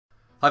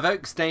Hi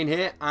folks, Dane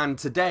here, and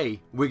today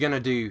we're going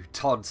to do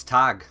Todd's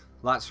tag.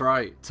 That's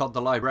right, Todd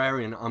the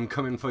Librarian, I'm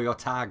coming for your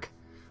tag.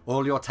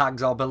 All your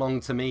tags are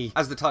belong to me.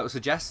 As the title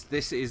suggests,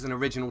 this is an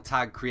original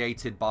tag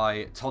created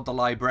by Todd the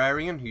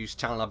Librarian, whose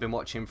channel I've been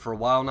watching for a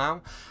while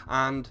now.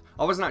 And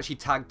I wasn't actually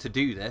tagged to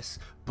do this,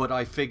 but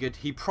I figured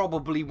he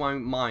probably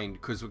won't mind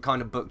because we're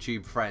kind of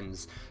Booktube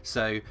friends.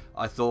 So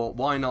I thought,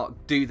 why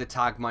not do the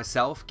tag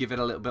myself, give it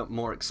a little bit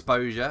more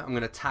exposure. I'm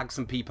going to tag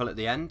some people at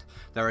the end.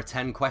 There are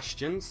 10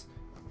 questions.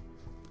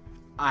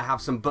 I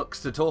have some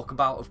books to talk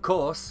about, of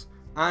course,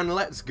 and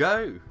let's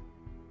go.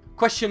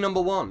 Question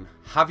number 1.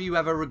 Have you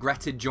ever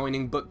regretted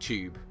joining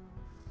Booktube?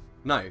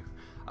 No.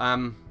 I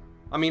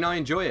mean, I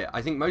enjoy it.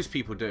 I think most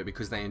people do it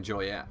because they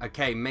enjoy it.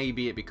 Okay,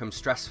 maybe it becomes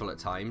stressful at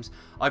times.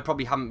 I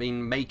probably haven't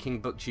been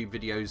making Booktube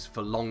videos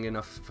for long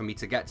enough for me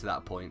to get to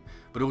that point.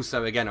 But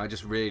also, again, I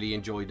just really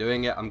enjoy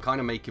doing it. I'm kind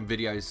of making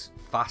videos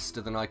faster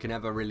than I can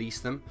ever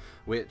release them,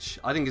 which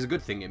I think is a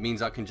good thing. It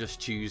means I can just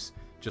choose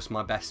just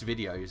my best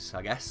videos,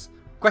 I guess.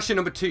 Question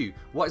number 2.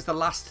 What is the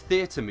last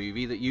theatre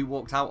movie that you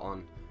walked out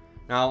on?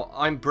 Now,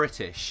 I'm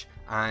British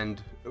and,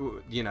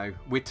 you know,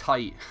 we're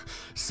tight,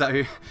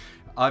 so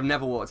I've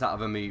never walked out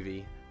of a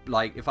movie.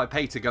 Like, if I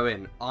pay to go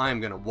in,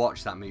 I'm going to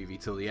watch that movie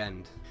till the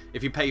end.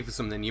 If you pay for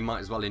something, you might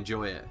as well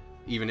enjoy it,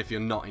 even if you're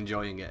not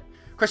enjoying it.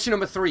 Question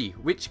number 3.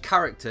 Which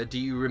character do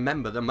you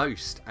remember the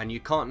most? And you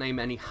can't name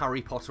any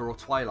Harry Potter or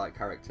Twilight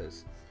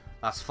characters.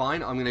 That's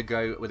fine, I'm going to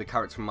go with a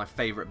character from my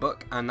favourite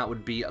book, and that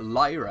would be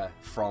Lyra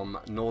from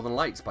Northern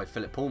Lights by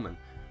Philip Pullman.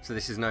 So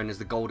this is known as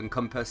the Golden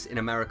Compass in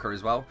America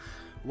as well.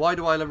 Why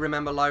do I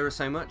remember Lyra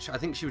so much? I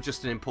think she was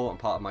just an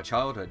important part of my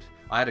childhood.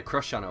 I had a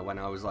crush on her when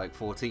I was like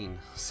 14.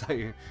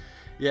 So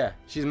yeah,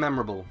 she's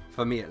memorable,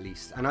 for me at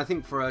least, and I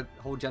think for a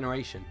whole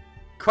generation.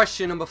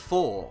 Question number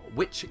 4.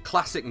 Which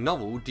classic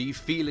novel do you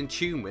feel in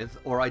tune with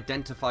or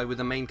identify with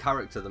the main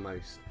character the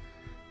most?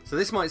 So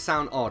this might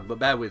sound odd, but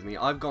bear with me.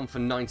 I've gone for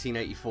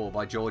 1984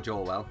 by George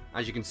Orwell.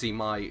 As you can see,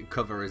 my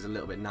cover is a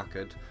little bit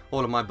knackered.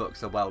 All of my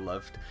books are well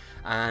loved.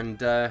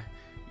 And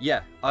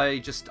yeah, I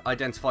just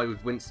identify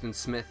with Winston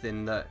Smith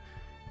in that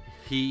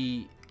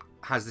he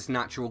has this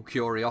natural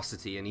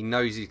curiosity and he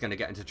knows he's going to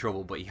get into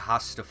trouble, but he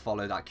has to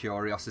follow that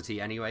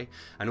curiosity anyway.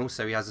 And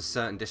also he has a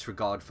certain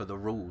disregard for the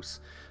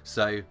rules.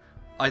 So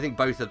I think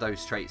both of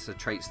those traits are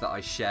traits that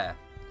I share.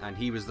 And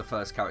he was the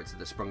first character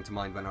that sprung to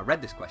mind when I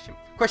read this question.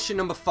 Question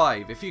number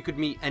 5. If you could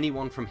meet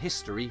anyone from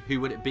history, who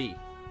would it be?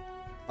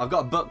 I've got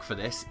a book for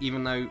this,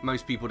 even though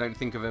most people don't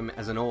think of him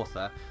as an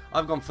author.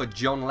 I've gone for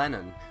John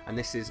Lennon, and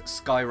this is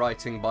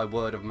Skywriting by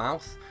Word of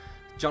Mouth.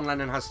 John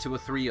Lennon has 2 or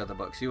 3 other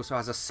books. He also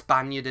has A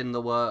Spaniard in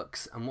the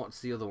Works, and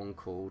what's the other one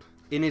called?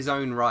 In His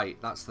Own Right,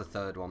 that's the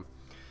 3rd one.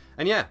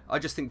 And yeah, I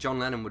just think John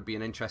Lennon would be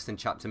an interesting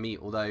chap to meet,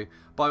 although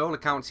by all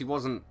accounts he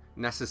wasn't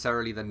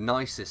necessarily the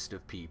nicest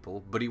of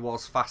people, but he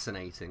was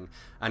fascinating.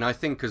 And I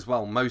think as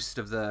well, most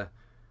of the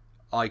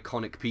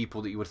iconic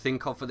people that you would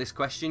think of for this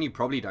question, you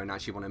probably don't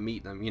actually want to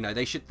meet them. You know,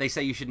 they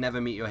say you should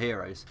never meet your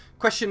heroes.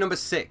 Question number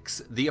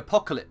 6. The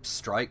apocalypse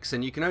strikes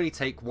and you can only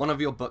take one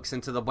of your books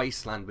into the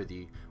wasteland with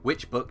you.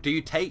 Which book do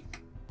you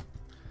take?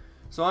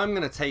 So I'm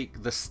going to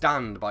take The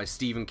Stand by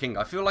Stephen King.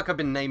 I feel like I've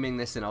been naming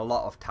this in a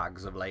lot of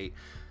tags of late.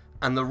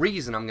 And the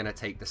reason I'm going to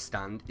take The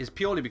Stand is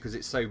purely because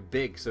it's so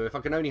big. So if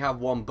I can only have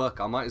one book,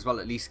 I might as well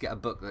at least get a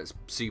book that's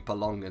super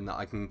long and that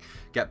I can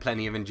get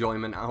plenty of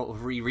enjoyment out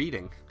of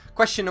rereading.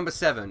 Question number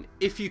 7.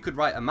 If you could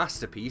write a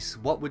masterpiece,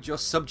 what would your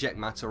subject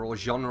matter or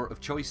genre of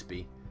choice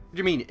be? What do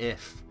you mean,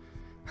 if?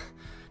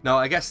 No,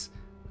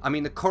 I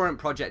mean, the current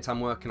project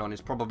I'm working on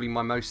is probably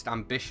my most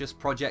ambitious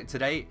project to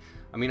date.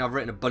 I mean, I've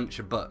written a bunch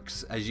of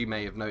books, as you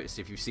may have noticed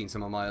if you've seen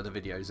some of my other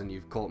videos and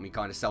you've caught me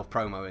kind of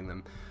self-promoting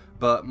them.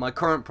 But my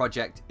current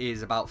project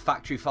is about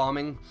factory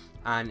farming,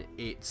 and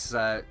it's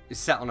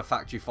set on a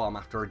factory farm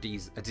after a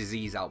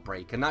disease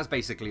outbreak, and that's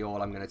basically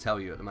all I'm going to tell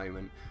you at the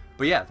moment.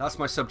 But yeah, that's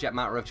my subject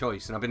matter of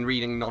choice, and I've been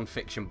reading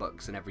non-fiction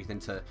books and everything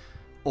to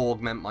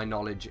augment my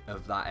knowledge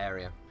of that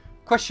area.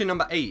 Question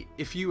number 8.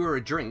 If you were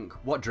a drink,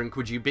 what drink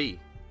would you be?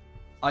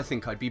 I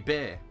think I'd be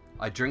beer.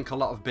 I drink a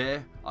lot of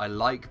beer, I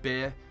like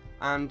beer,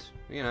 and,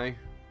 you know,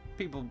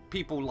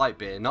 people like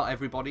beer. Not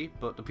everybody,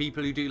 but the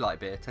people who do like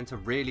beer tend to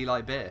really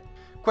like beer.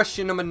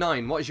 Question number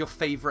 9. What is your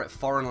favourite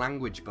foreign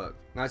language book?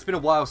 Now, it's been a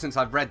while since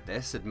I've read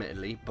this,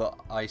 admittedly, but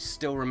I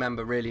still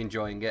remember really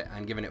enjoying it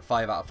and giving it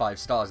 5 out of 5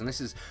 stars. And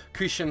this is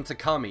Koushon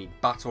Takami,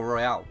 Battle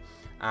Royale.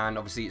 And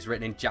obviously it's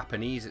written in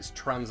Japanese. It's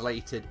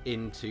translated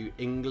into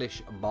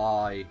English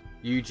by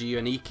Yuji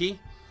Oniki.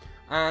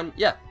 And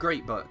yeah,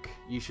 great book.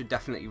 You should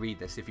definitely read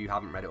this if you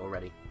haven't read it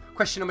already.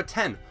 Question number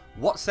 10.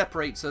 What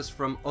separates us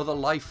from other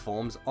life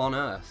forms on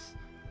Earth?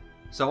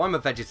 So I'm a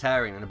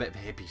vegetarian and a bit of a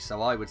hippie,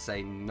 so I would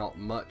say not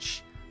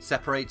much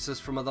separates us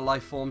from other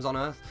life forms on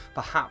Earth.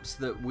 Perhaps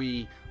that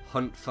we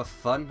hunt for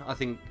fun. I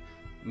think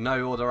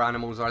no other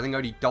animals, or I think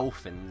only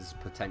dolphins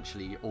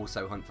potentially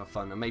also hunt for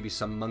fun, and maybe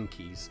some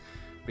monkeys.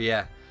 But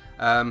yeah,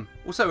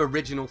 also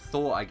original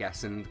thought, I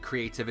guess, and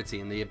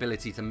creativity and the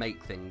ability to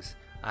make things.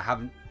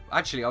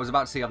 Actually, I was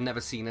about to say I've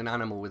never seen an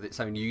animal with its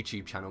own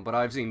YouTube channel, but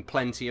I've seen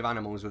plenty of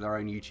animals with their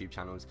own YouTube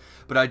channels.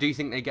 But I do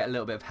think they get a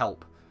little bit of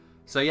help.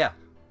 So yeah,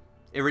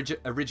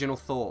 original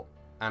thought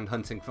and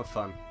hunting for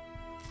fun.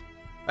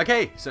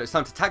 Okay, so it's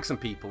time to tag some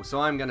people. So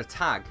I'm going to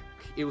tag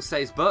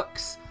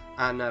Eelsaysbooks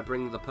and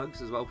bring the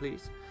pugs as well,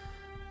 please.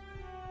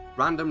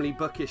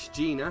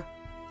 RandomlyBookishGina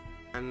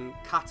and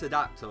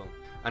Katadactyl.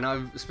 And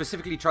I've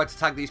specifically tried to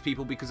tag these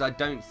people because I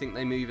don't think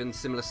they move in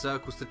similar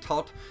circles to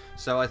Todd,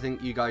 so I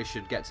think you guys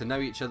should get to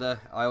know each other.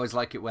 I always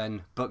like it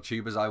when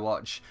booktubers I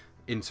watch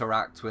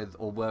interact with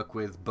or work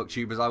with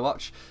booktubers I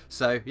watch,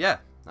 so yeah,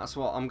 that's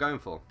what I'm going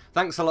for.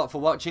 Thanks a lot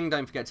for watching.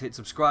 Don't forget to hit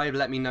subscribe.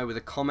 Let me know with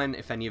a comment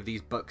if any of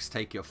these books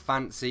take your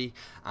fancy,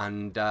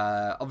 and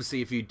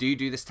obviously if you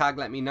do this tag,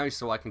 let me know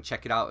so I can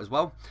check it out as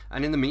well.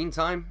 And in the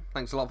meantime,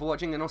 thanks a lot for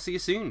watching, and I'll see you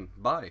soon.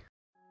 Bye.